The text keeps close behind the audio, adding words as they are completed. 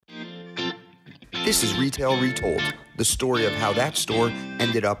This is Retail Retold, the story of how that store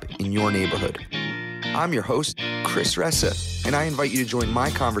ended up in your neighborhood. I'm your host, Chris Ressa, and I invite you to join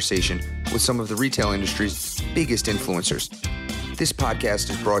my conversation with some of the retail industry's biggest influencers. This podcast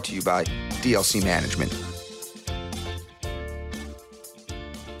is brought to you by DLC Management.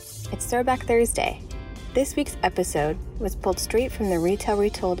 It's Throwback Thursday. This week's episode was pulled straight from the Retail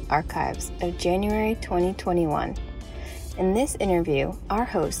Retold archives of January 2021. In this interview, our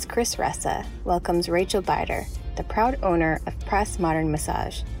host, Chris Ressa, welcomes Rachel Bider, the proud owner of Press Modern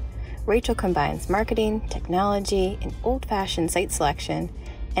Massage. Rachel combines marketing, technology, and old-fashioned site selection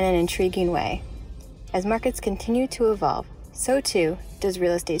in an intriguing way. As markets continue to evolve, so too does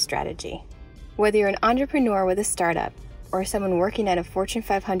real estate strategy. Whether you're an entrepreneur with a startup or someone working at a Fortune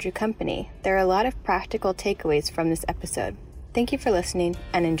 500 company, there are a lot of practical takeaways from this episode. Thank you for listening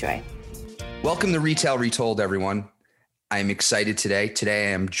and enjoy. Welcome to Retail Retold, everyone. I'm excited today. Today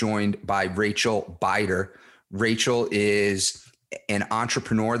I am joined by Rachel Bider. Rachel is an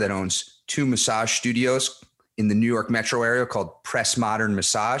entrepreneur that owns 2 massage studios in the New York metro area called Press Modern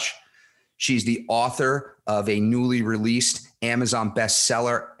Massage. She's the author of a newly released Amazon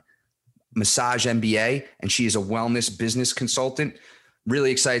bestseller, Massage MBA, and she is a wellness business consultant.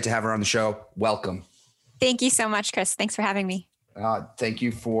 Really excited to have her on the show. Welcome. Thank you so much, Chris. Thanks for having me. Thank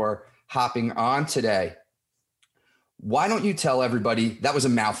you for hopping on today. Why don't you tell everybody, that was a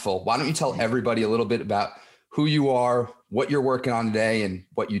mouthful. Why don't you tell everybody a little bit about who you are, what you're working on today, and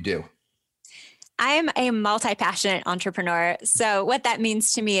what you do? I am a multi-passionate entrepreneur. So what that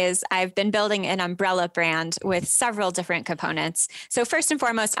means to me is I've been building an umbrella brand with several different components. So first and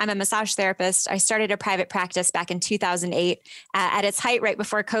foremost, I'm a massage therapist. I started a private practice back in 2008. At its height, right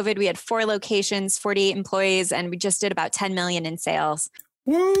before COVID, we had 4 locations, 48 employees, and we just did about 10 million in sales.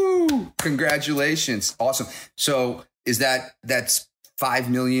 Woo! Congratulations. Awesome. So that's 5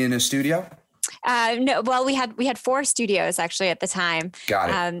 million a studio? No, well, we had 4 studios actually at the time.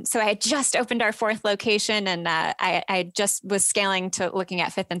 Got it. So I had just opened our 4th location, and I just was scaling to looking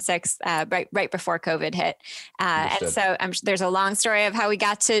at 5th and 6th right before COVID hit. And so there's a long story of how we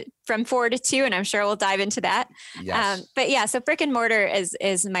got from 4 to 2, and I'm sure we'll dive into that. Yes. But yeah, so brick and mortar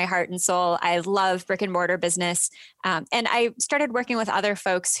is my heart and soul. I love brick and mortar business. And I started working with other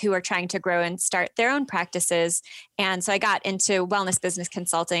folks who are trying to grow and start their own practices. And so I got into wellness business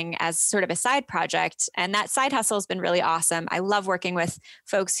consulting as sort of a side project. And that side hustle has been really awesome. I love working with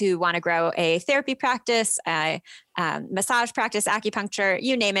folks who want to grow a therapy practice, a massage practice, acupuncture,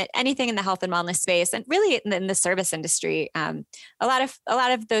 you name it, anything in the health and wellness space, and really in the service industry. A lot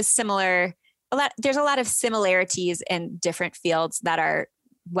of those there's a lot of similarities in different fields that are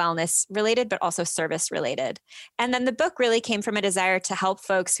wellness related, but also service related. And then the book really came from a desire to help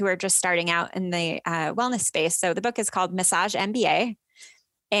folks who are just starting out in the wellness space. So the book is called Massage MBA.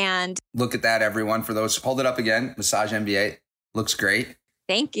 And look at that, everyone. For those, hold it up again. Massage MBA looks great.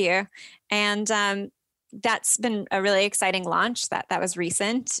 Thank you. And that's been a really exciting launch. That was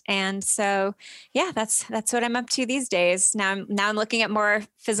recent. And so, yeah, that's what I'm up to these days. Now I'm looking at more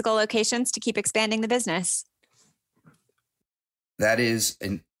physical locations to keep expanding the business. That is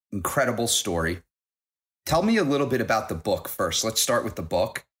an incredible story. Tell me a little bit about the book first. Let's start with the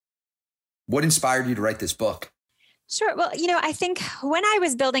book. What inspired you to write this book? Sure. Well, I think when I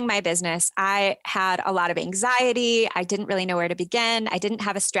was building my business, I had a lot of anxiety. I didn't really know where to begin. I didn't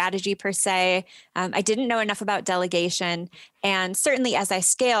have a strategy per se. I didn't know enough about delegation. And certainly as I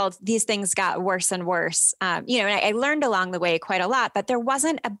scaled, these things got worse and worse. And I learned along the way quite a lot, but there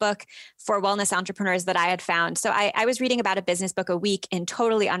wasn't a book for wellness entrepreneurs that I had found. So I was reading about a business book a week in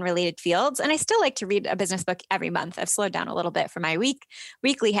totally unrelated fields. And I still like to read a business book every month. I've slowed down a little bit for my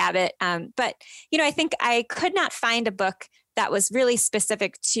weekly habit. But I think I could not find a book that was really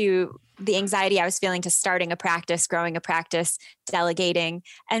specific to the anxiety I was feeling to starting a practice, growing a practice, delegating.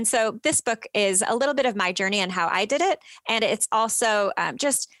 And so this book is a little bit of my journey and how I did it. And it's also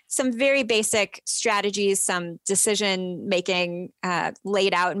just some very basic strategies, some decision making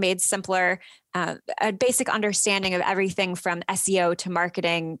laid out, made simpler, a basic understanding of everything from SEO to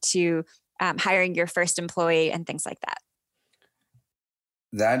marketing to hiring your first employee and things like that.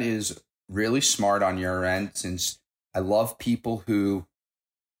 That is really smart on your end, since I love people who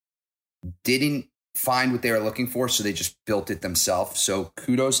didn't find what they were looking for, so they just built it themselves. So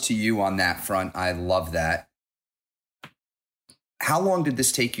kudos to you on that front. I love that. How long did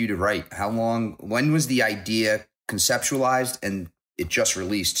this take you to write? When was the idea conceptualized and it just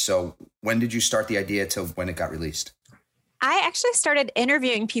released? So when did you start the idea to when it got released? I actually started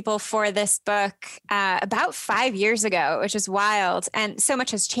interviewing people for this book about 5 years ago, which is wild. And so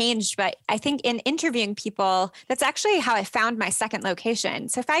much has changed. But I think in interviewing people, that's actually how I found my second location.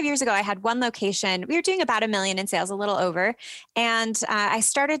 So 5 years ago, I had one location. We were doing about $1 million in sales, a little over. And I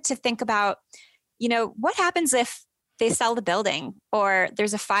started to think about, what happens if they sell the building or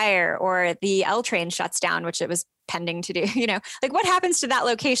there's a fire or the L train shuts down, which it was pending to do, like what happens to that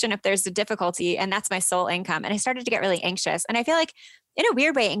location if there's a difficulty and that's my sole income? And I started to get really anxious. And I feel like in a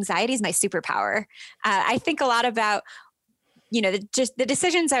weird way, anxiety is my superpower. I think a lot about, just the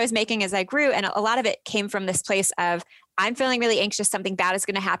decisions I was making as I grew. And a lot of it came from this place of, I'm feeling really anxious, something bad is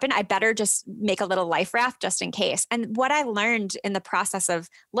going to happen. I better just make a little life raft just in case. And what I learned in the process of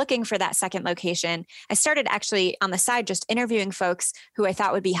looking for that second location, I started actually on the side just interviewing folks who I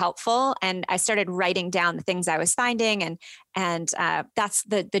thought would be helpful. And I started writing down the things I was finding. And that's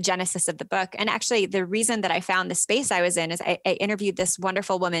the genesis of the book. And actually, the reason that I found the space I was in is I interviewed this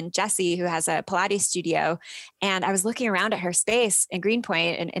wonderful woman, Jessie, who has a Pilates studio. And I was looking around at her space in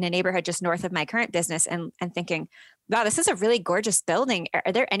Greenpoint in a neighborhood just north of my current business and thinking, wow, this is a really gorgeous building.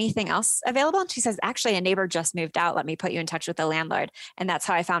 Are there anything else available? And she says, actually, a neighbor just moved out. Let me put you in touch with the landlord. And that's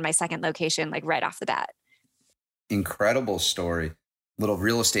how I found my second location, like right off the bat. Incredible story. Little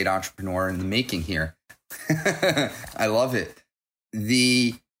real estate entrepreneur in the making here. I love it.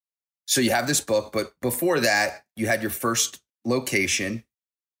 So you have this book, but before that, you had your first location.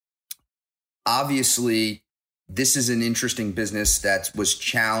 Obviously, this is an interesting business that was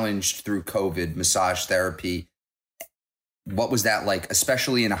challenged through COVID, massage therapy. What was that like,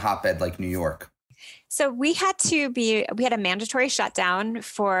 especially in a hotbed like New York? So we had a mandatory shutdown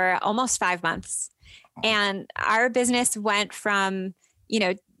for almost 5 months. And our business went from,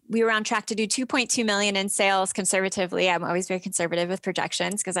 we were on track to do 2.2 million in sales conservatively. I'm always very conservative with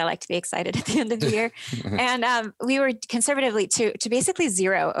projections because I like to be excited at the end of the year. And we were conservatively to basically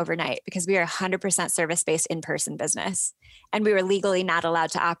zero overnight because we are 100% service-based in-person business. And we were legally not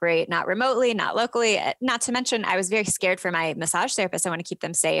allowed to operate, not remotely, not locally. Not to mention, I was very scared for my massage therapists. I want to keep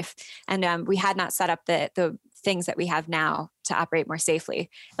them safe. And we had not set up the things that we have now to operate more safely,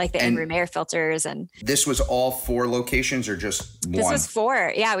 like the in-room air filters. And this was all 4 locations or just one? This was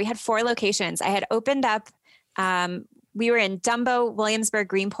 4. Yeah, we had 4 locations. I had opened up, we were in Dumbo, Williamsburg,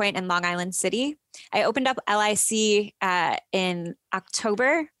 Greenpoint, and Long Island City. I opened up LIC in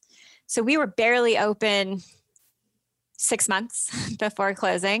October. So we were barely open 6 months before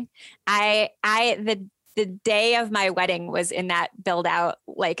closing. The day of my wedding was in that build out,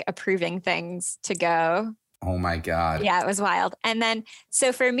 like approving things to go. Oh my God. Yeah, it was wild. And then,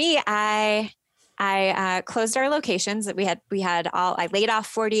 so for me, I closed our locations that we had I laid off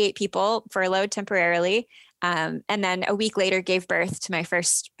 48 people, furloughed temporarily. And then a week later gave birth to my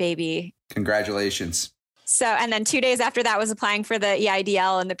first baby. Congratulations. So, and then 2 days after that was applying for the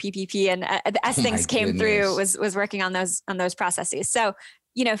EIDL and the PPP. And as things came through, was working on those processes. So,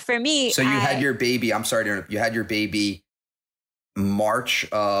 for me. So you had your baby, I'm sorry to interrupt, you had your baby March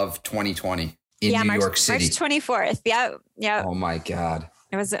of 2020 in New York City. March 24th. Yeah. Oh my God.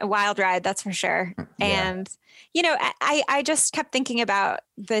 It was a wild ride, that's for sure. Yeah. And, I just kept thinking about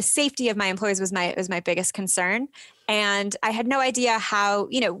the safety of my employees was my biggest concern. And I had no idea how,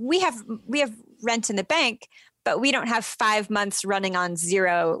 we have rent in the bank, but we don't have 5 months running on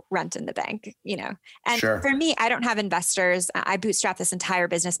zero rent in the bank, And Sure. For me, I don't have investors. I bootstrap this entire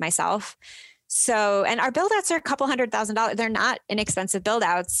business myself. So, and our build outs are a couple $100,000. They're not inexpensive build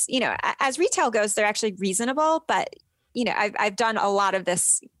outs. As retail goes, they're actually reasonable, but I've done a lot of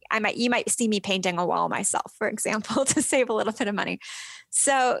this. You might see me painting a wall myself, for example, to save a little bit of money.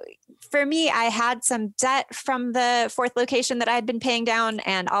 So for me, I had some debt from the 4th location that I had been paying down.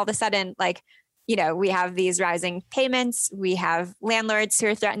 And all of a sudden, we have these rising payments. We have landlords who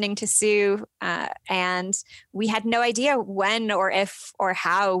are threatening to sue. And we had no idea when or if or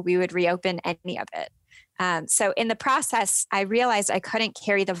how we would reopen any of it. So in the process, I realized I couldn't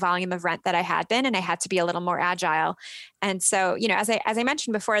carry the volume of rent that I had been, and I had to be a little more agile. And so, as I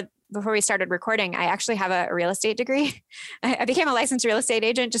mentioned before we started recording, I actually have a real estate degree. I became a licensed real estate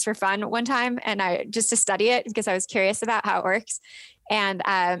agent just for fun one time, and just to study it because I was curious about how it works. And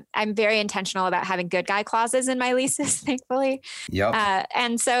I'm very intentional about having good guy clauses in my leases, thankfully. Yep.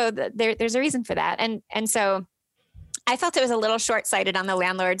 And so there's a reason for that. And so I felt it was a little short-sighted on the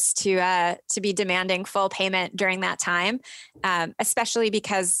landlords to be demanding full payment during that time, especially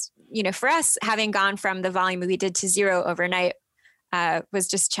because, for us, having gone from the volume we did to zero overnight, was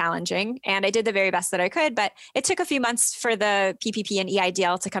just challenging. And I did the very best that I could, but it took a few months for the PPP and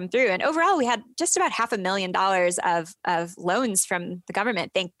EIDL to come through. And overall, we had just about $500,000 of loans from the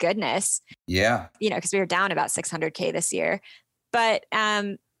government. Thank goodness. Yeah. Because we were down about 600K this year. But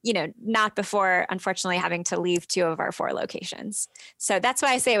not before, unfortunately, having to leave 2 of our 4 locations. So that's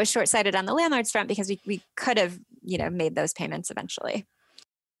why I say it was short-sighted on the landlord's front, because we could have, made those payments eventually.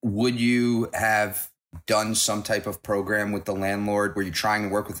 Would you have done some type of program with the landlord? Were you trying to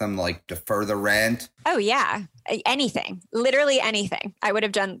work with them, like defer the rent? Oh, yeah. Anything, literally anything. I would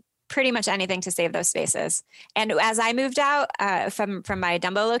have done pretty much anything to save those spaces. And as I moved out from my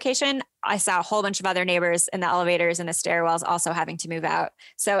Dumbo location, I saw a whole bunch of other neighbors in the elevators and the stairwells also having to move out.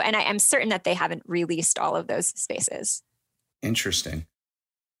 So, and I am certain that they haven't released all of those spaces. Interesting.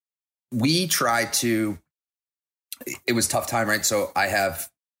 We tried to, it was a tough time, right? So I have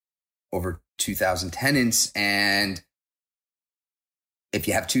over 2,000 tenants, and if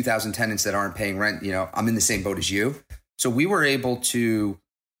you have 2,000 tenants that aren't paying rent, I'm in the same boat as you. So we were able to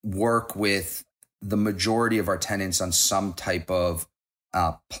work with the majority of our tenants on some type of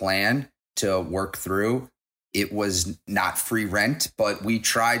plan to work through. It was not free rent, but we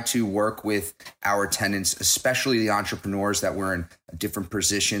tried to work with our tenants, especially the entrepreneurs that were in a different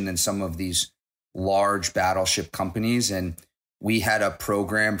position than some of these large battleship companies. And we had a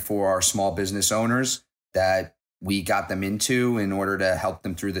program for our small business owners that we got them into in order to help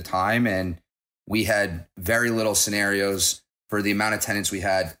them through the time. And we had very little scenarios for the amount of tenants we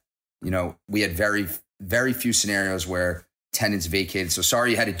had. We had very, very few scenarios where tenants vacated. So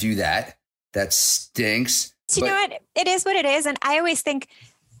sorry you had to do that. That stinks. You know what? It is what it is. And I always think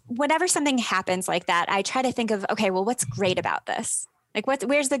whenever something happens like that, I try to think of, okay, well, what's great about this? Like,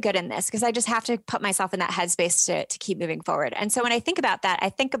 where's the good in this? Because I just have to put myself in that headspace to keep moving forward. And so when I think about that, I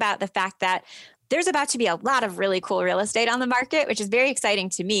think about the fact that there's about to be a lot of really cool real estate on the market, which is very exciting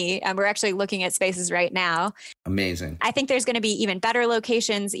to me. And we're actually looking at spaces right now. Amazing. I think there's going to be even better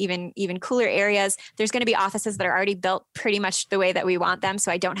locations, even cooler areas. There's going to be offices that are already built pretty much the way that we want them.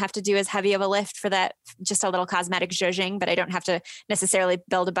 So I don't have to do as heavy of a lift for that, just a little cosmetic zhuzhing, but I don't have to necessarily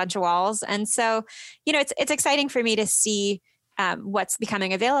build a bunch of walls. And so, it's exciting for me to see what's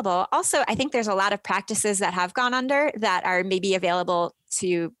becoming available. Also, I think there's a lot of practices that have gone under that are maybe available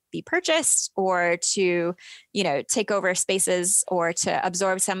to be purchased or to, take over spaces or to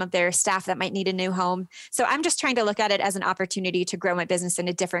absorb some of their staff that might need a new home. So I'm just trying to look at it as an opportunity to grow my business in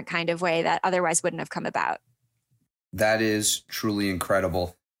a different kind of way that otherwise wouldn't have come about. That is truly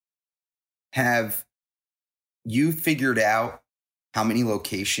incredible. Have you figured out how many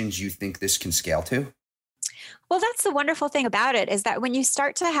locations you think this can scale to? Well, that's the wonderful thing about it, is that when you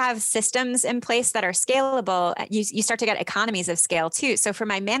start to have systems in place that are scalable, you start to get economies of scale too. So for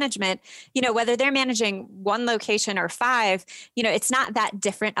my management, whether they're managing 1 location or 5, it's not that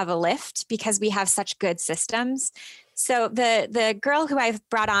different of a lift because we have such good systems. So the girl who I've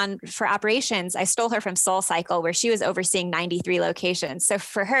brought on for operations, I stole her from SoulCycle, where she was overseeing 93 locations. So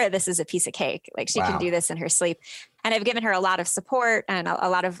for her, this is a piece of cake. Like, she can do this in her sleep. And I've given her a lot of support and a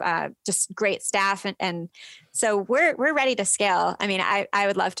lot of just great staff. And so we're ready to scale. I mean, I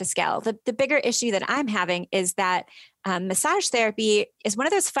would love to scale. The bigger issue that I'm having is that massage therapy is one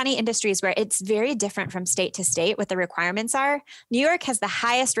of those funny industries where it's very different from state to state what the requirements are. New York has the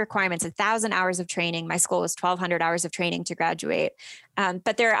highest requirements, 1,000 hours of training. My school was 1,200 hours of training to graduate.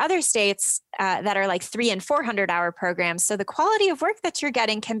 But there are other states that are like 300 and 400-hour programs. So the quality of work that you're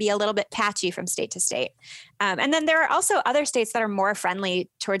getting can be a little bit patchy from state to state. And then there are also other states that are more friendly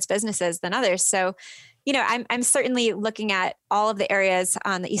towards businesses than others. So, I'm certainly looking at all of the areas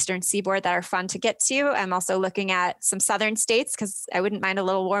on the Eastern Seaboard that are fun to get to. I'm also looking at some southern states because I wouldn't mind a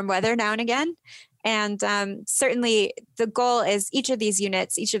little warm weather now and again. And certainly the goal is each of these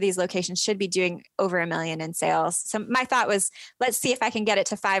units, each of these locations should be doing over $1 million in sales. So my thought was, let's see if I can get it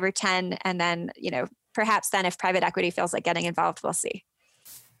to 5 or 10. And then, perhaps then if private equity feels like getting involved, we'll see.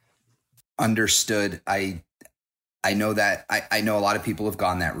 Understood. I know that I know a lot of people have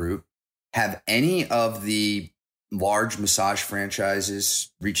gone that route. Have any of the large massage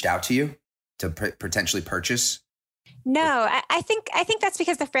franchises reached out to you to potentially purchase? No, I think that's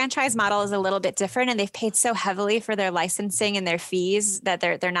because the franchise model is a little bit different, and they've paid so heavily for their licensing and their fees that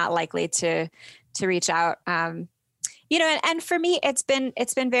they're not likely to reach out. And for me, it's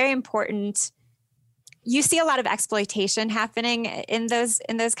been very important. You see a lot of exploitation happening in those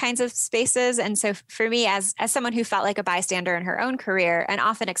kinds of spaces. And so for me, as someone who felt like a bystander in her own career and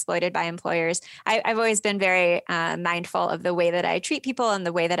often exploited by employers, I've always been very mindful of the way that I treat people and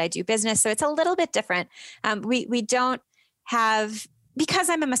the way that I do business. So it's a little bit different. We don't have because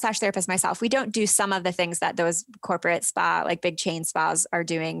I'm a massage therapist myself, we don't do some of the things that those corporate spa, like big chain spas, are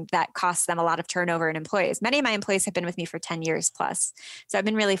doing that costs them a lot of turnover in employees. Many of my employees have been with me for 10 years plus. So I've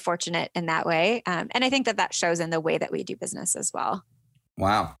been really fortunate in that way. And I think that shows in the way that we do business as well.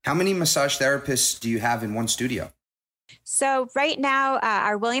 Wow. How many massage therapists do you have in one studio? So right now,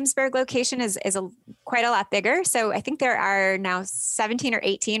 our Williamsburg location is quite a lot bigger. So I think there are now 17 or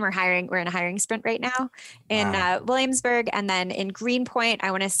 18. We're in a hiring sprint right now in Williamsburg. And then in Greenpoint,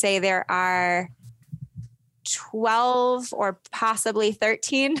 I want to say there are 12 or possibly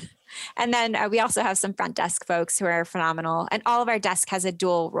 13. And then we also have some front desk folks who are phenomenal. And all of our desk has a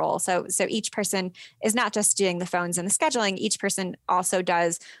dual role. So each person is not just doing the phones and the scheduling. Each person also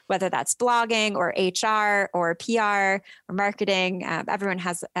does, whether that's blogging or HR or PR or marketing. Everyone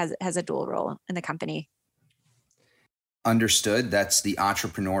has a dual role in the company. Understood. That's the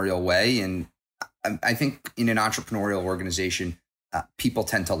entrepreneurial way. And I think in an entrepreneurial organization, people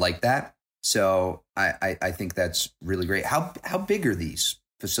tend to like that. So I think that's really great. How big are these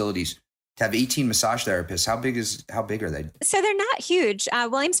facilities? To have 18 massage therapists, how big are they? So they're not huge.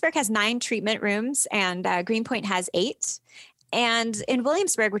 Williamsburg has 9 treatment rooms and Greenpoint has 8. And in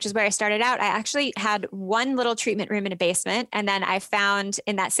Williamsburg, which is where I started out, I actually had one little treatment room in a basement. And then I found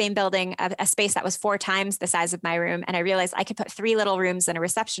in that same building a space that was 4 times the size of my room. And I realized I could put 3 little rooms and a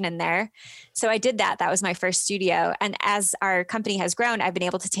reception in there. So I did that. That was my first studio. And as our company has grown, I've been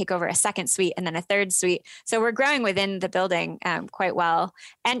able to take over a second suite and then a third suite. So we're growing within the building quite well.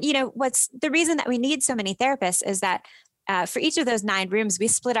 And, what's the reason that we need so many therapists is that for each of those 9 rooms, we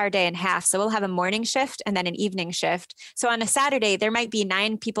split our day in half. So we'll have a morning shift and then an evening shift. So on a Saturday, there might be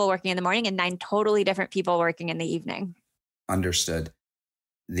 9 people working in the morning and 9 totally different people working in the evening. Understood.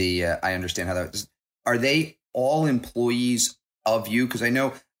 I understand how that is. Are they all employees of you? Because I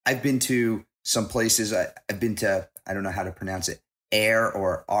know I've been to some places. I've been to, I don't know how to pronounce it, Air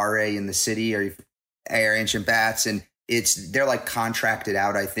or RA in the city, or Air Ancient Bats. And they're like contracted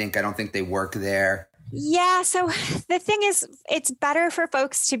out, I think. I don't think they work there. Yeah. So the thing is, it's better for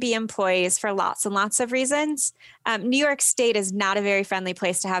folks to be employees for lots and lots of reasons. New York State is not a very friendly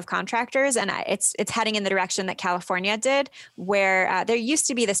place to have contractors. And it's heading in the direction that California did, where there used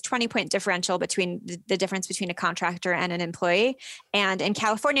to be this 20-point differential between the difference between a contractor and an employee. And in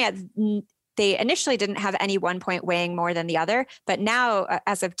California, they initially didn't have any one point weighing more than the other. But now,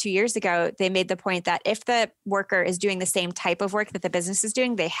 as of 2 years ago, they made the point that if the worker is doing the same type of work that the business is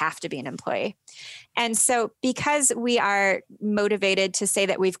doing, they have to be an employee. And so because we are motivated to say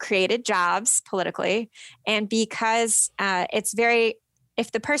that we've created jobs politically, and because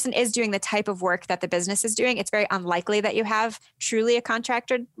if the person is doing the type of work that the business is doing, it's very unlikely that you have truly a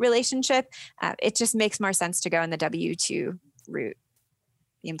contracted relationship. It just makes more sense to go in the W-2 route.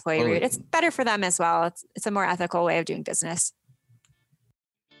 The employee route. It's better for them as well. It's a more ethical way of doing business.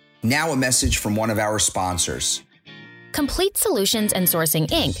 Now a message from one of our sponsors. Complete Solutions and Sourcing,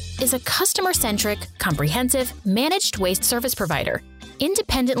 Inc. is a customer-centric, comprehensive, managed waste service provider,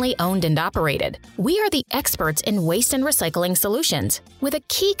 independently owned and operated. We are the experts in waste and recycling solutions with a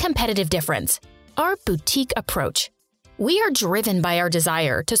key competitive difference: our boutique approach. We are driven by our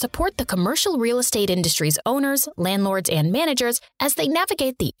desire to support the commercial real estate industry's owners, landlords, and managers as they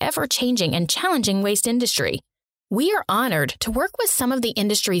navigate the ever-changing and challenging waste industry. We are honored to work with some of the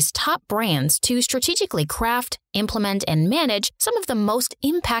industry's top brands to strategically craft, implement, and manage some of the most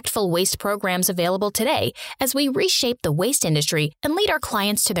impactful waste programs available today as we reshape the waste industry and lead our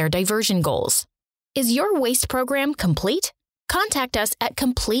clients to their diversion goals. Is your waste program complete? Contact us at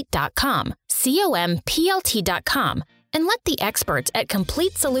complete.com, COMPLT.com, and let the experts at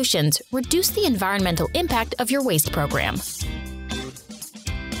Complete Solutions reduce the environmental impact of your waste program.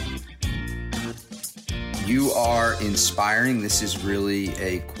 You are inspiring. This is really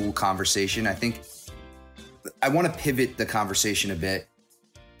a cool conversation. I think I want to pivot the conversation a bit.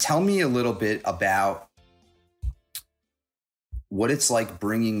 Tell me a little bit about what it's like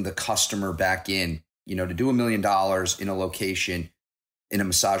bringing the customer back in. To do $1 million in a location, in a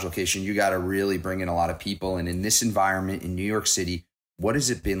massage location, you got to really bring in a lot of people. And in this environment in New York City, what has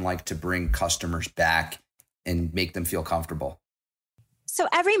it been like to bring customers back and make them feel comfortable? So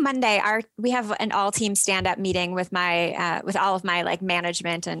every Monday, we have an all-team stand-up meeting with with all of my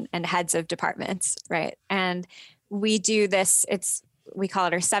management and heads of departments, right? And we do this. We call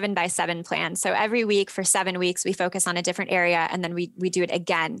it our 7x7 plan. So every week for 7 weeks, we focus on a different area, and then we do it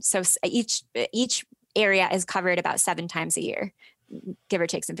again. So each area is covered about 7 times a year, give or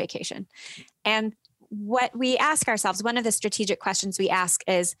take some vacation. And what we ask ourselves, one of the strategic questions we ask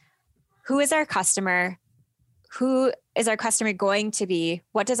is, who is our customer? Who is our customer going to be?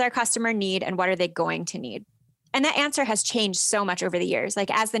 What does our customer need? And what are they going to need? And that answer has changed so much over the years. Like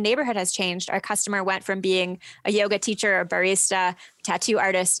as the neighborhood has changed, our customer went from being a yoga teacher, a barista, tattoo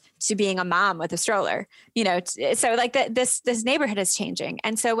artist to being a mom with a stroller, so like this neighborhood is changing.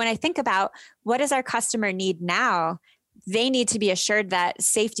 And so when I think about what does our customer need now, they need to be assured that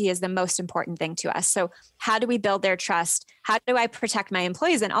safety is the most important thing to us. So how do we build their trust? How do I protect my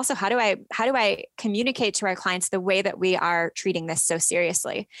employees? And also how do I communicate to our clients the way that we are treating this so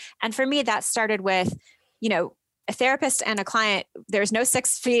seriously? And for me, that started with, a therapist and a client. There's no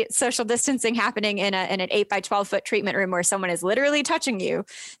 6 feet social distancing happening in an 8 by 12 foot treatment room where someone is literally touching you.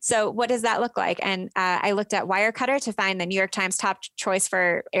 So what does that look like? And I looked at Wirecutter to find the New York Times top choice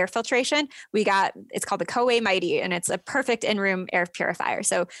for air filtration. It's called the Coway Mighty, and it's a perfect in-room air purifier.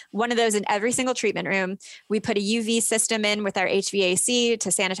 So one of those in every single treatment room. We put a UV system in with our HVAC to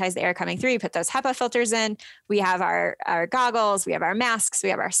sanitize the air coming through. We put those HEPA filters in. We have our goggles, we have our masks, we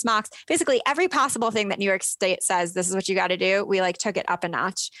have our smocks, basically every possible thing that New York State says this is what you got to do. We took it up a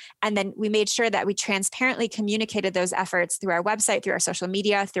notch. And then we made sure that we transparently communicated those efforts through our website, through our social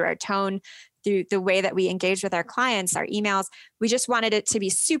media, through our tone, through the way that we engage with our clients, our emails. We just wanted it to be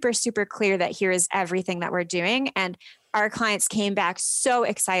super, super clear that here is everything that we're doing. And our clients came back so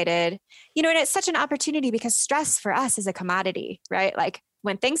excited, and it's such an opportunity because stress for us is a commodity, right? Like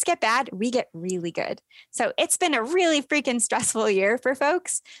when things get bad, we get really good. So it's been a really freaking stressful year for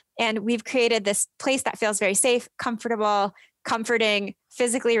folks. And we've created this place that feels very safe, comfortable, comforting,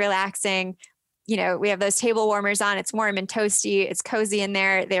 physically relaxing. We have those table warmers on. It's warm and toasty. It's cozy in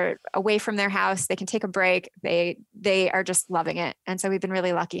there. They're away from their house. They can take a break. They are just loving it. And so we've been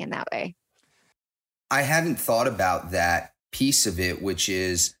really lucky in that way. I hadn't thought about that piece of it, which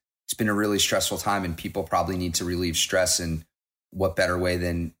is it's been a really stressful time and people probably need to relieve stress. And what better way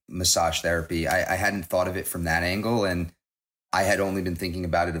than massage therapy? I hadn't thought of it from that angle. And I had only been thinking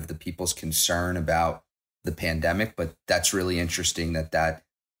about it of the people's concern about the pandemic. But that's really interesting that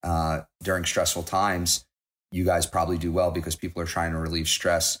during stressful times, you guys probably do well because people are trying to relieve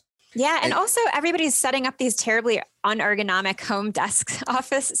stress. Yeah. And also everybody's setting up these terribly unergonomic home desk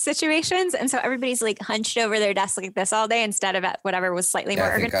office situations. And so everybody's hunched over their desk like this all day instead of at whatever was slightly more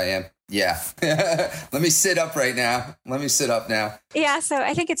ergonomic. I think I am. Yeah. Let me sit up right now. Let me sit up now. Yeah. So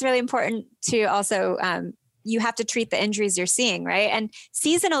I think it's really important to also, you have to treat the injuries you're seeing, right? And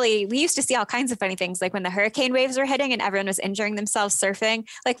seasonally, we used to see all kinds of funny things, like when the hurricane waves were hitting and everyone was injuring themselves surfing.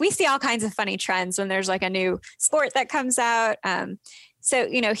 We see all kinds of funny trends when there's a new sport that comes out. So,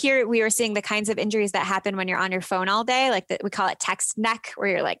 here we were seeing the kinds of injuries that happen when you're on your phone all day, we call it text neck, where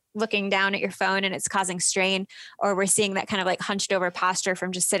you're looking down at your phone and it's causing strain, or we're seeing that kind of hunched over posture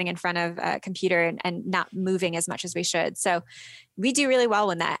from just sitting in front of a computer and not moving as much as we should. So we do really well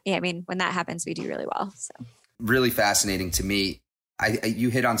when that happens, we do really well. So really fascinating to me.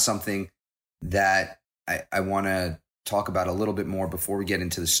 You hit on something that I want to talk about a little bit more before we get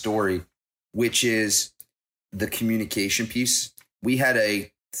into the story, which is the communication piece. We had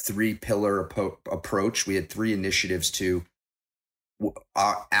a 3-pillar approach. We had 3 initiatives to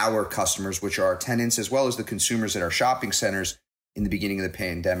our customers, which are our tenants, as well as the consumers at our shopping centers in the beginning of the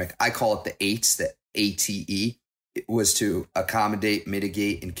pandemic. I call it the ATEs, the ATE. It was to accommodate,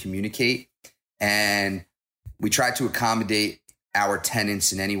 mitigate, and communicate. And we tried to accommodate our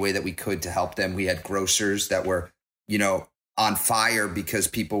tenants in any way that we could to help them. We had grocers that were, on fire because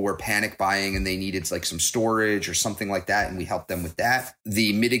people were panic buying and they needed some storage or something like that. And we helped them with that.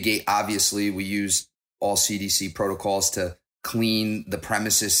 The mitigate, obviously, we use all CDC protocols to clean the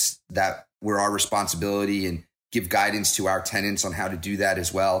premises that were our responsibility and give guidance to our tenants on how to do that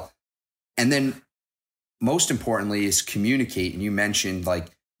as well. And then most importantly is communicate. And you mentioned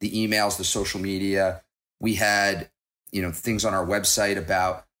the emails, the social media. We had, things on our website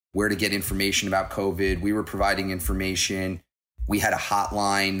about where to get information about COVID. We were providing information. We had a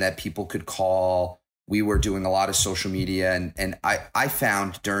hotline that people could call. We were doing a lot of social media. And I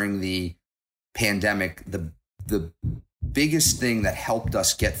found during the pandemic, the biggest thing that helped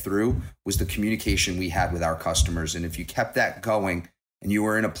us get through was the communication we had with our customers. And if you kept that going and you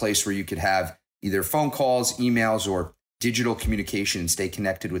were in a place where you could have either phone calls, emails, or digital communication and stay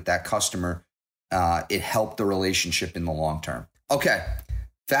connected with that customer, it helped the relationship in the long term. Okay.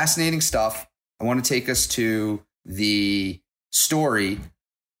 Fascinating stuff. I want to take us to the story.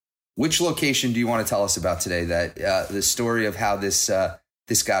 Which location do you want to tell us about today? That the story of how this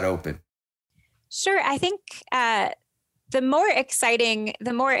got open. Sure. I think the more exciting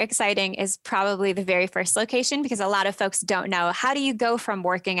is probably the very first location, because a lot of folks don't know, how do you go from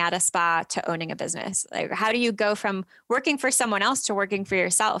working at a spa to owning a business? How do you go from working for someone else to working for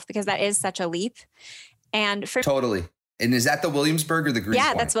yourself? Because that is such a leap. And for totally. And is that the Williamsburg or the Greenpoint?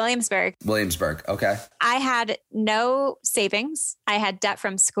 Yeah, that's Williamsburg. Williamsburg. Okay. I had no savings. I had debt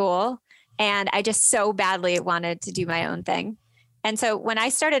from school, and I just so badly wanted to do my own thing. And so when I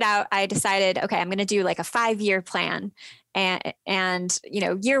started out, I decided, okay, I'm going to do like a 5-year plan. And,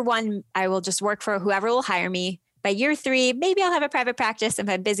 year 1, I will just work for whoever will hire me. By year 3, maybe I'll have a private practice. If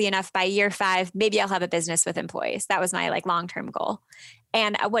I'm busy enough, by year 5, maybe I'll have a business with employees. That was my long-term goal.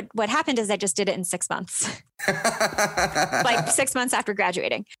 And what happened is I just did it in 6 months, 6 months after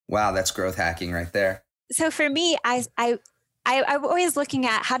graduating. Wow. That's growth hacking right there. So for me, I'm always looking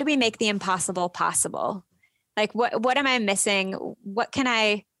at how do we make the impossible possible? Like what am I missing? What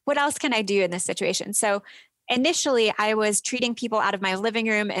else can I do in this situation? So initially I was treating people out of my living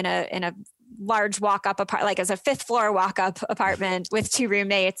room in a large walk-up apartment, like as a 5th floor walk-up apartment with 2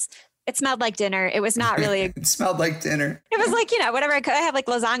 roommates. It smelled like dinner. It was not really. It smelled like dinner. It was whatever I had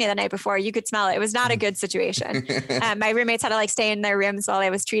lasagna the night before. You could smell it. It was not a good situation. My roommates had to stay in their rooms while I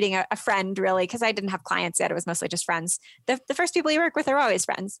was treating a friend, really, because I didn't have clients yet. It was mostly just friends. The first people you work with are always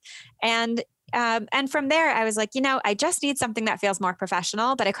friends. And from there, I was like, I just need something that feels more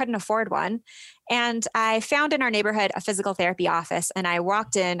professional, but I couldn't afford one. And I found in our neighborhood a physical therapy office. And I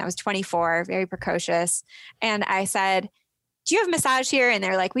walked in, I was 24, very precocious. And I said, do you have massage here? And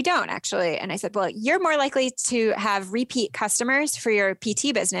they're like, we don't actually. And I said, well, you're more likely to have repeat customers for your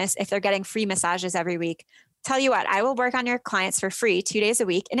PT business if they're getting free massages every week. Tell you what, I will work on your clients for free 2 days a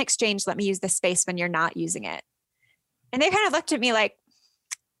week. In exchange, let me use this space when you're not using it. And they kind of looked at me like,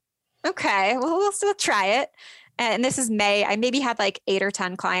 okay, well, we'll still try it. And this is May. I maybe had 8 or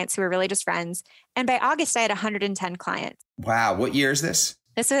 10 clients who were really just friends. And by August, I had 110 clients. Wow. What year is this?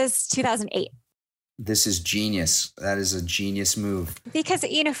 This was 2008. This is genius. That is a genius move. Because,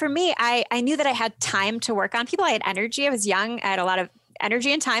 for me, I knew that I had time to work on people. I had energy. I was young. I had a lot of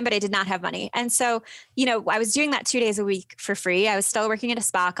energy and time, but I did not have money. And so, I was doing that 2 days a week for free. I was still working at a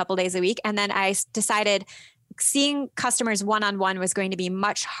spa a couple days a week. And then I decided seeing customers one-on-one was going to be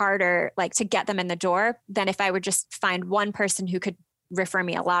much harder, to get them in the door than if I would just find one person who could refer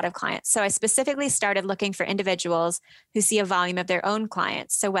me a lot of clients. So I specifically started looking for individuals who see a volume of their own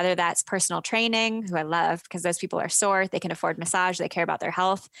clients. So whether that's personal training, who I love because those people are sore, they can afford massage, they care about their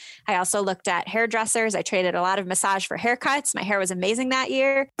health. I also looked at hairdressers. I traded a lot of massage for haircuts. My hair was amazing that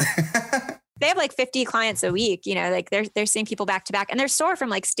year. They have 50 clients a week, they're seeing people back to back, and they're sore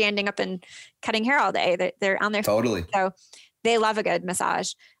from standing up and cutting hair all day. They're on their totally. So they love a good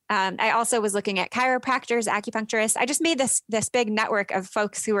massage. I also was looking at chiropractors, acupuncturists. I just made this big network of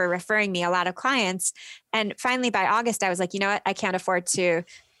folks who were referring me a lot of clients. And finally, by August, I was like, you know what? I can't afford to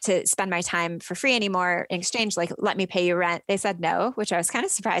spend my time for free anymore. In exchange, let me pay you rent. They said no, which I was kind of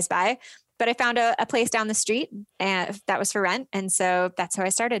surprised by. But I found a place down the street and that was for rent. And so that's how I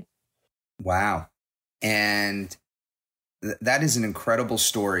started. Wow. And that is an incredible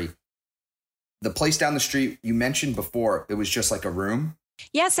story. The place down the street you mentioned before, it was just like a room.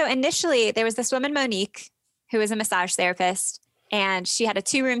 Yeah. So initially there was this woman, Monique, who was a massage therapist, and she had a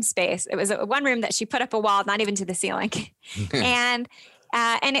 2-room space. It was a 1 room that she put up a wall, not even to the ceiling. And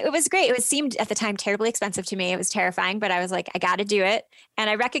it was great. It seemed at the time terribly expensive to me. It was terrifying, but I was like, I got to do it. And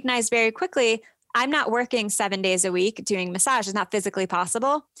I recognized very quickly, I'm not working 7 days a week doing massage. It's not physically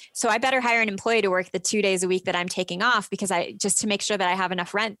possible. So I better hire an employee to work the 2 days a week that I'm taking off, because just to make sure that I have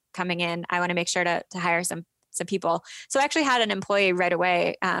enough rent coming in, I want to make sure to hire some people. So I actually had an employee right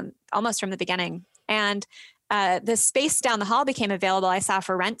away, almost from the beginning. And the space down the hall became available. I saw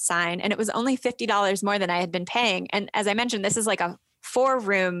for rent sign, and it was only $50 more than I had been paying. And as I mentioned, this is a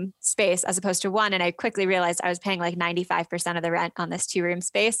 4-room space as opposed to 1. And I quickly realized I was paying 95% of the rent on this 2-room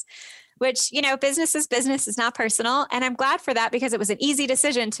space, which, business is business, is not personal. And I'm glad for that, because it was an easy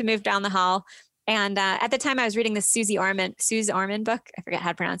decision to move down the hall. And at the time I was reading the Suze Orman book, I forget how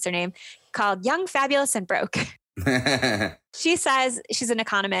to pronounce her name, called Young, Fabulous, and Broke. She says, she's an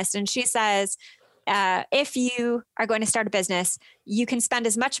economist, and she says, if you are going to start a business, you can spend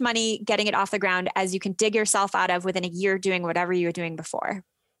as much money getting it off the ground as you can dig yourself out of within a year doing whatever you were doing before.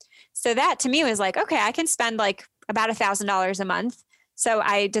 So that to me was okay, I can spend about $1,000 a month. So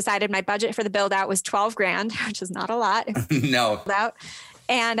I decided my budget for the build out was $12,000, which is not a lot. No.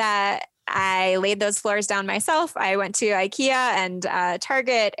 And I laid those floors down myself. I went to IKEA and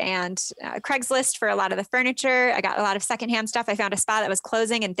Target and Craigslist for a lot of the furniture. I got a lot of secondhand stuff. I found a spa that was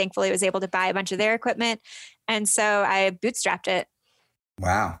closing and thankfully was able to buy a bunch of their equipment. And so I bootstrapped it.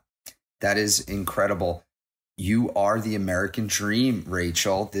 Wow. That is incredible. You are the American dream,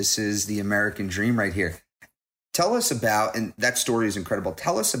 Rachel. This is the American dream right here. Tell us about, and that story is incredible.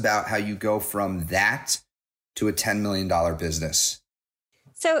 Tell us about how you go from that to a $10 million business.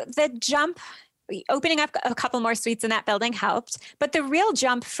 So the jump opening up a couple more suites in that building helped. But the real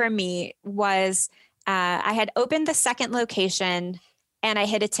jump for me was I had opened the second location and I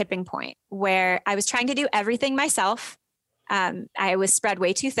hit a tipping point where I was trying to do everything myself. I was spread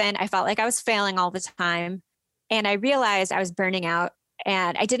way too thin. I felt like I was failing all the time. And I realized I was burning out,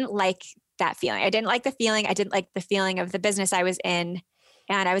 and I didn't like that feeling. I didn't like the feeling. I didn't like the feeling of the business I was in,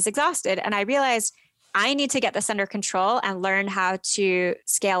 and I was exhausted. And I realized I need to get this under control and learn how to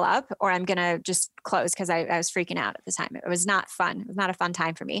scale up, or I'm going to just close, because I was freaking out at the time. It was not fun. It was not a fun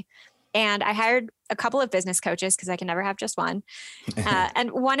time for me. And I hired a couple of business coaches, because I can never have just one.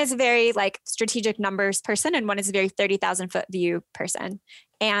 And one is a very like strategic numbers person, and one is a very 30,000 foot view person.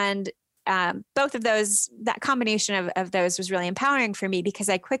 And both of those, that combination of those was really empowering for me, because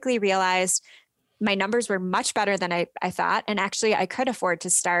I quickly realized my numbers were much better than I thought. And actually I could afford to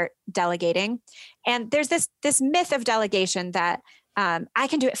start delegating. And there's this myth of delegation that I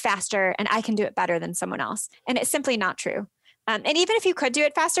can do it faster and I can do it better than someone else. And it's simply not true. And even if you could do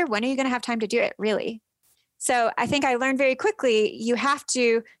it faster, when are you going to have time to do it, really? So I think I learned very quickly, you have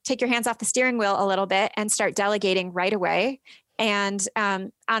to take your hands off the steering wheel a little bit and start delegating right away. And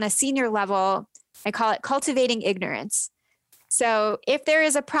on a senior level, I call it cultivating ignorance. So if there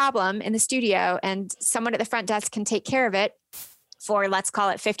is a problem in the studio and someone at the front desk can take care of it for, let's call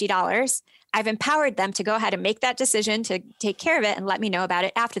it $50, I've empowered them to go ahead and make that decision to take care of it and let me know about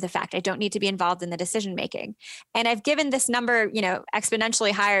it after the fact. I don't need to be involved in the decision making. And I've given this number,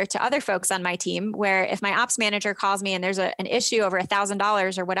 exponentially higher to other folks on my team, where if my ops manager calls me and there's an issue over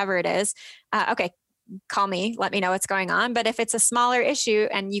 $1,000 or whatever it is, okay, call me, let me know what's going on. But if it's a smaller issue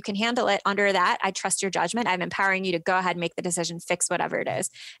and you can handle it under that, I trust your judgment. I'm empowering you to go ahead and make the decision, fix whatever it is.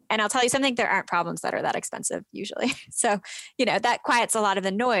 And I'll tell you something, there aren't problems that are that expensive usually. So, that quiets a lot of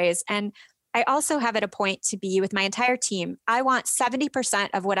the noise. And I also have at a point to be with my entire team. I want 70%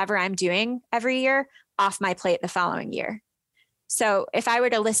 of whatever I'm doing every year off my plate the following year. So if I were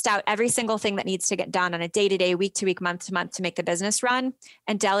to list out every single thing that needs to get done on a day-to-day, week-to-week, month-to-month to make the business run,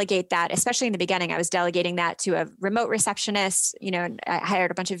 and delegate that, especially in the beginning, I was delegating that to a remote receptionist. I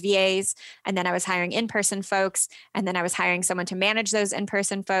hired a bunch of VAs, and then I was hiring in-person folks, and then I was hiring someone to manage those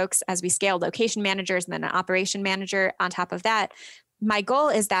in-person folks as we scaled location managers and then an operation manager on top of that. My goal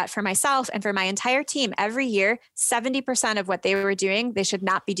is that for myself and for my entire team, every year, 70% of what they were doing, they should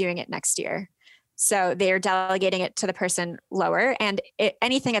not be doing it next year. So they're delegating it to the person lower, and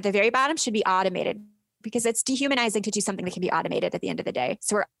anything at the very bottom should be automated, because it's dehumanizing to do something that can be automated at the end of the day.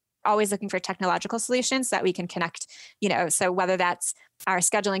 So we're always looking for technological solutions that we can connect, so whether that's our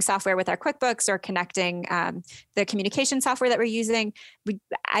scheduling software with our QuickBooks or connecting the communication software that we're using.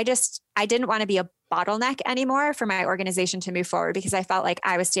 I didn't want to be a bottleneck anymore for my organization to move forward, because I felt like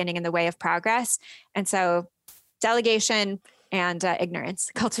I was standing in the way of progress. And so delegation and ignorance,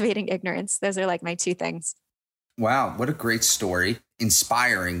 cultivating ignorance. Those are like my two things. Wow. What a great story.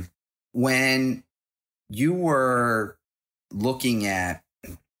 Inspiring. When you were looking at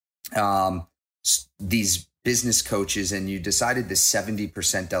these business coaches and you decided the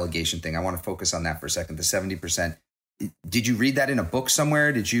 70% delegation thing, I want to focus on that for a second, the 70%. Did you read that in a book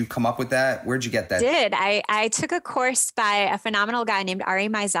somewhere? Did you come up with that? Where'd you get that? I took a course by a phenomenal guy named Ari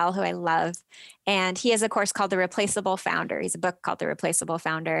Meisel, who I love. And he has a course called The Replaceable Founder. He's a book called The Replaceable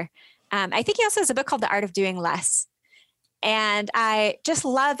Founder. I think he also has a book called The Art of Doing Less. And I just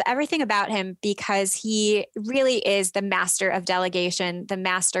love everything about him, because he really is the master of delegation, the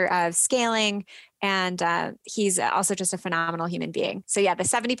master of scaling. And he's also just a phenomenal human being. So yeah, the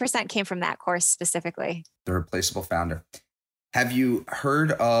 70% came from that course specifically. The Replaceable Founder. Have you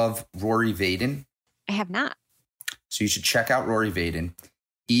heard of Rory Vaden? I have not. So you should check out Rory Vaden.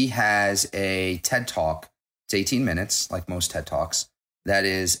 He has a TED Talk. It's 18 minutes, like most TED Talks, that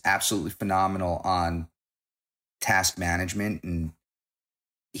is absolutely phenomenal on task management. And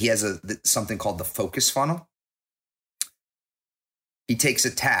he has something called the focus funnel. He takes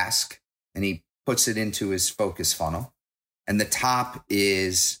a task and he puts it into his focus funnel, and the top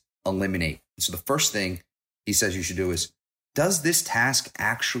is eliminate. So the first thing he says you should do is, does this task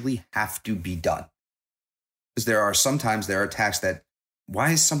actually have to be done? Because there are tasks that,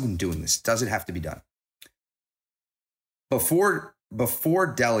 why is someone doing this? Does it have to be done? Before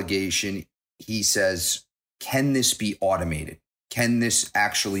delegation, he says, can this be automated? Can this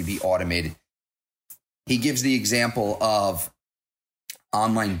actually be automated? He gives the example of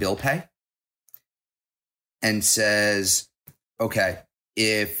online bill pay and says, okay,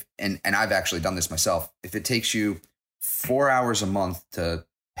 and I've actually done this myself, if it takes you 4 hours a month to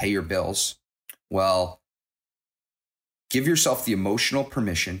pay your bills, well, give yourself the emotional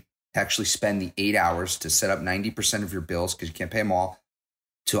permission to actually spend the 8 hours to set up 90% of your bills, because you can't pay them all,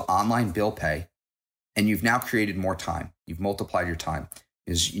 to online bill pay. and you've now created more time. You've multiplied your time.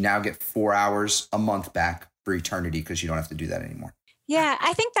 Is you now get 4 hours a month back for eternity because you don't have to do that anymore. Yeah,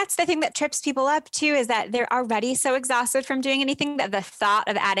 I think that's the thing that trips people up too, is that they're already so exhausted from doing anything that the thought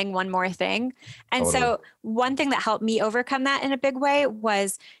of adding one more thing. And so one thing that helped me overcome that in a big way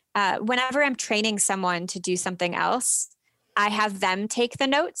was whenever I'm training someone to do something else, I have them take the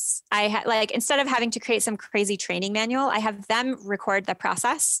notes. Instead of having to create some crazy training manual, I have them record the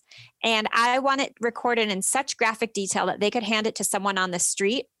process. And I want it recorded in such graphic detail that they could hand it to someone on the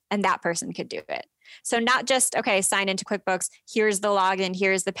street and that person could do it. So not just, okay, sign into QuickBooks, here's the login,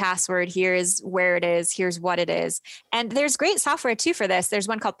 here's the password, here's where it is, here's what it is. And there's great software too for this. There's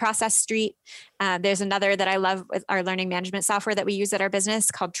one called Process Street. There's another that I love with our learning management software that we use at our business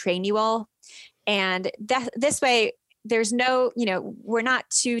called Trainual. And this way, there's no, we're not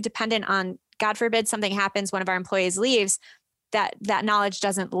too dependent on, God forbid something happens, one of our employees leaves, that knowledge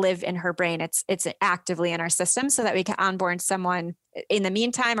doesn't live in her brain. It's actively in our system so that we can onboard someone in the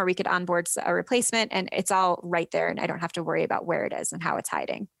meantime, or we could onboard a replacement, and it's all right there. And I don't have to worry about where it is and how it's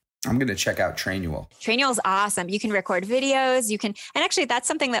hiding. I'm going to check out Trainual. Trainual is awesome. You can record videos. And actually that's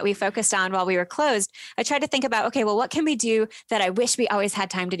something that we focused on while we were closed. I tried to think about, okay, well, what can we do that I wish we always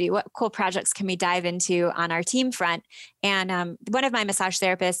had time to do? What cool projects can we dive into on our team front? And one of my massage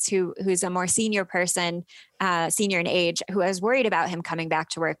therapists who's a more senior person, senior in age, who I was worried about him coming back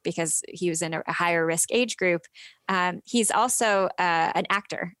to work because he was in a higher risk age group. He's also an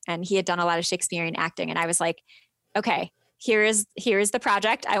actor, and he had done a lot of Shakespearean acting. And I was like, okay, here is the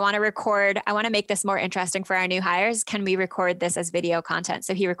project. I want to make this more interesting for our new hires. Can we record this as video content?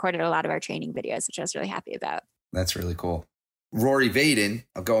 So he recorded a lot of our training videos, which I was really happy about. That's really cool. Rory Vaden,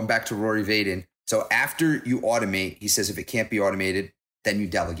 going back to Rory Vaden. So after you automate, he says, if it can't be automated, then you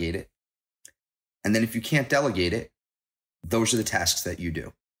delegate it. And then if you can't delegate it, those are the tasks that you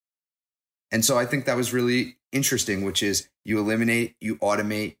do. And so I think that was really interesting, which is you eliminate, you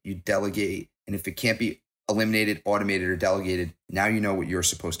automate, you delegate. And if it can't be eliminated, automated, or delegated, now you know what you're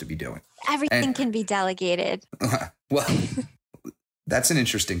supposed to be doing. Everything can be delegated. Well, that's an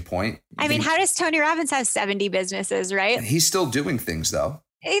interesting point. I mean, how does Tony Robbins have 70 businesses, right? He's still doing things though.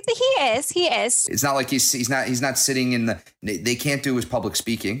 He is. It's not like he's not sitting in they can't do his public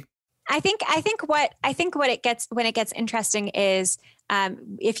speaking. I think what it gets when it gets interesting is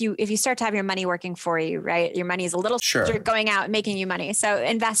if you start to have your money working for you, right? Your money is a little going out and making you money. So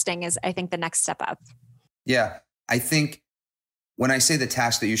investing is, I think, the next step up. Yeah. I think when I say the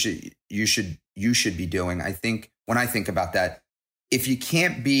task that you should be doing, I think when I think about that, if you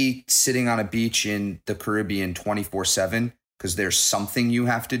can't be sitting on a beach in the Caribbean 24/7 because there's something you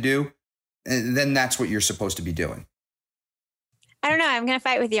have to do, then that's what you're supposed to be doing. I don't know. I'm going to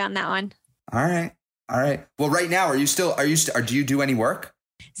fight with you on that one. All right. Well, right now, do you do any work?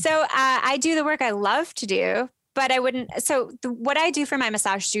 So I do the work I love to do, but I wouldn't. So what I do for my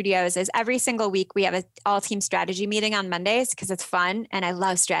massage studios is every single week we have an all-team strategy meeting on Mondays because it's fun and I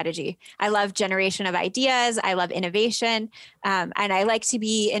love strategy. I love generation of ideas. I love innovation. And I like to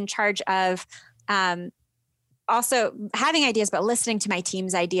be in charge of also having ideas, but listening to my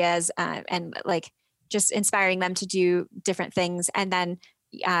team's ideas and like just inspiring them to do different things. And then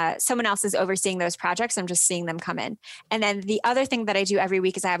someone else is overseeing those projects. I'm just seeing them come in. And then the other thing that I do every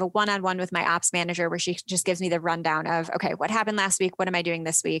week is I have a one-on-one with my ops manager where she just gives me the rundown of, okay, what happened last week? What am I doing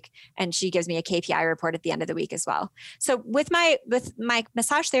this week? And she gives me a KPI report at the end of the week as well. So with my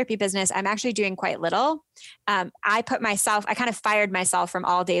massage therapy business, I'm actually doing quite little. I kind of fired myself from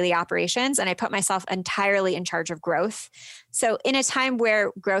all daily operations and I put myself entirely in charge of growth. So in a time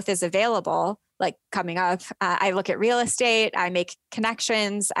where growth is available, like coming up, I look at real estate, I make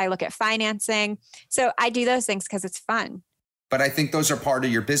connections, I look at financing. So I do those things because it's fun. But I think those are part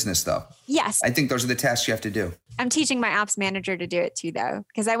of your business though. Yes. I think those are the tasks you have to do. I'm teaching my ops manager to do it too though,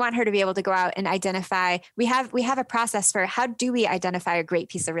 because I want her to be able to go out and identify, we have a process for how do we identify a great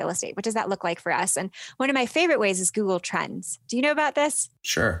piece of real estate? What does that look like for us? And one of my favorite ways is Google Trends. Do you know about this?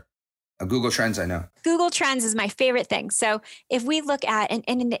 Sure. Google Trends, I know. Google Trends is my favorite thing. So if we look at,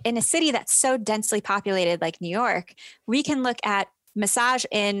 in a city that's so densely populated like New York, we can look at massage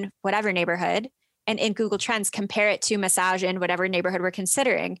in whatever neighborhood and in Google Trends, compare it to massage in whatever neighborhood we're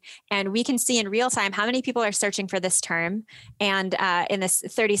considering. And we can see in real time how many people are searching for this term and in this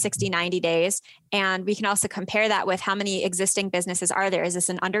 30, 60, 90 days. And we can also compare that with how many existing businesses are there. Is this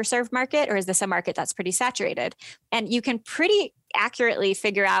an underserved market or is this a market that's pretty saturated? And you can pretty accurately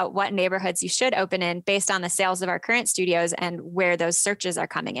figure out what neighborhoods you should open in based on the sales of our current studios and where those searches are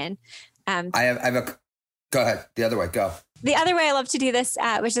coming in. Go ahead. The other way, go. The other way I love to do this,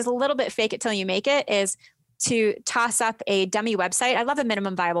 which is a little bit fake it till you make it, is to toss up a dummy website. I love a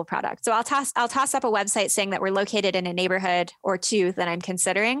minimum viable product. So I'll toss up a website saying that we're located in a neighborhood or two that I'm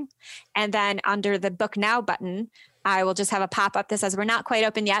considering. And then under the book now button, I will just have a pop-up that says, we're not quite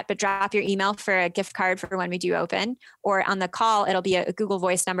open yet, but drop your email for a gift card for when we do open. Or on the call, it'll be a Google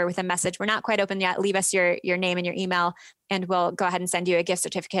Voice number with a message, we're not quite open yet. Leave us your name and your email, and we'll go ahead and send you a gift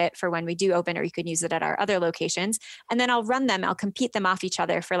certificate for when we do open, or you could use it at our other locations. And then I'll compete them off each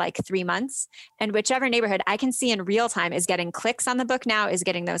other for like 3 months. And whichever neighborhood I can see in real time is getting clicks on the book now, is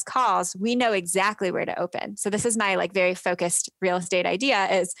getting those calls, we know exactly where to open. So this is my like very focused real estate idea,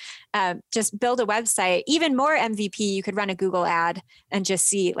 is just build a website. Even more MVP, you could run a Google ad and just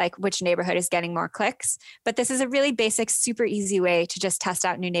see like which neighborhood is getting more clicks. But this is a really basic, super easy way to just test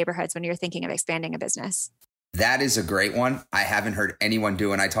out new neighborhoods when you're thinking of expanding a business. That is a great one. I haven't heard anyone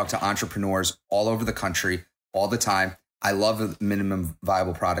do, and I talk to entrepreneurs all over the country all the time. I love a minimum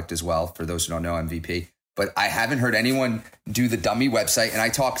viable product as well, for those who don't know MVP. But I haven't heard anyone do the dummy website. And I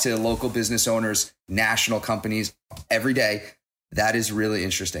talk to local business owners, national companies every day. That is really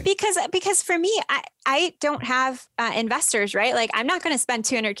interesting. Because for me, I don't have investors, right? Like I'm not going to spend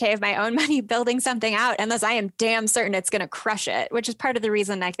 $200K of my own money building something out unless I am damn certain it's going to crush it, which is part of the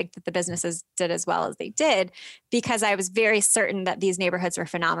reason I think that the businesses did as well as they did, because I was very certain that these neighborhoods were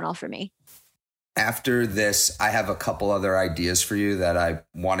phenomenal for me. After this, I have a couple other ideas for you that I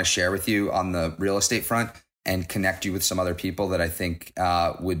want to share with you on the real estate front and connect you with some other people that I think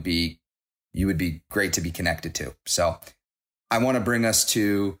you would be great to be connected to. So I want to bring us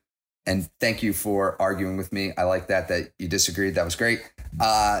to, and thank you for arguing with me. I like that you disagreed. That was great.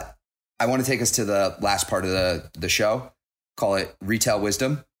 I want to take us to the last part of the show. Call it Retail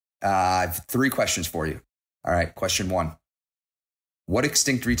Wisdom. I have 3 questions for you. All right. Question 1. What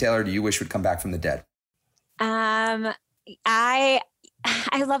extinct retailer do you wish would come back from the dead? I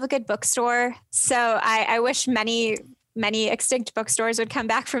love a good bookstore. So I wish many extinct bookstores would come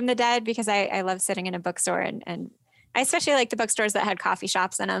back from the dead, because I love sitting in a bookstore, and I especially like the bookstores that had coffee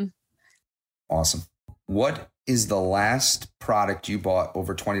shops in them. Awesome. What is the last product you bought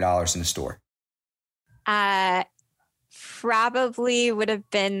over $20 in a store? Probably would have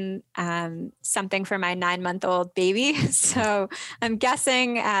been something for my 9-month-old baby. So I'm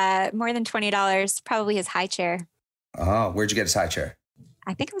guessing more than $20, probably his high chair. Oh, where'd you get his high chair?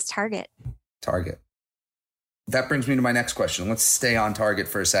 I think it was Target. Target. That brings me to my next question. Let's stay on Target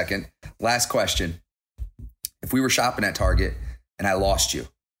for a second. Last question. If we were shopping at Target and I lost you,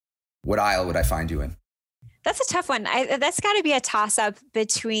 what aisle would I find you in? That's a tough one. That's got to be a toss-up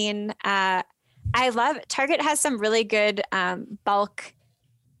between... I love Target has some really good bulk.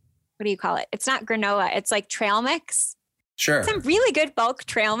 What do you call it? It's not granola. It's like trail mix. Sure. Some really good bulk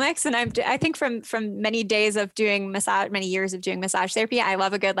trail mix. And I think from many years of doing massage therapy, I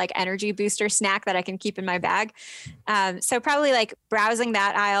love a good like energy booster snack that I can keep in my bag. So probably like browsing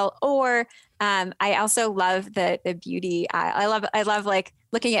that aisle, or I also love the beauty aisle. I love like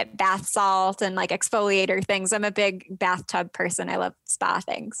looking at bath salt and like exfoliator things. I'm a big bathtub person. I love spa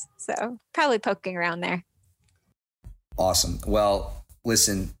things. So probably poking around there. Awesome. Well,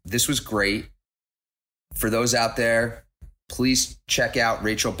 listen, this was great. For those out there, please check out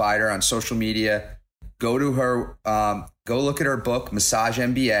Rachel Beider on social media. Go to her, go look at her book, Massage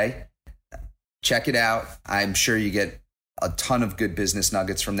MBA. Check it out. I'm sure you get a ton of good business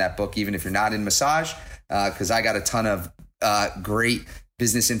nuggets from that book, even if you're not in massage, because I got a ton of great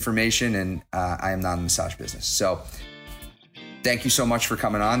business information, and I am not in the massage business. So thank you so much for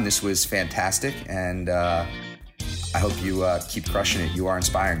coming on. This was fantastic, and I hope you keep crushing it. You are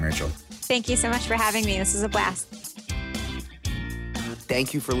inspiring, Rachel. Thank you so much for having me. This was a blast.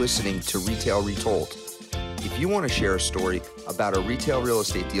 Thank you for listening to Retail Retold. If you want to share a story about a retail real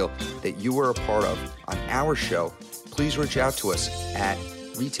estate deal that you were a part of on our show, please reach out to us at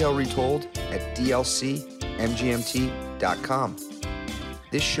retailretold@dlcmgmt.com.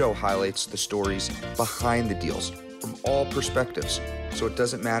 This show highlights the stories behind the deals from all perspectives, so it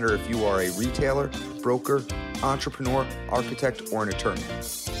doesn't matter if you are a retailer, broker, entrepreneur, architect, or an attorney.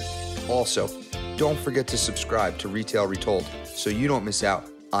 Also, don't forget to subscribe to Retail Retold so you don't miss out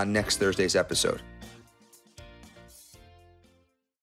on next Thursday's episode.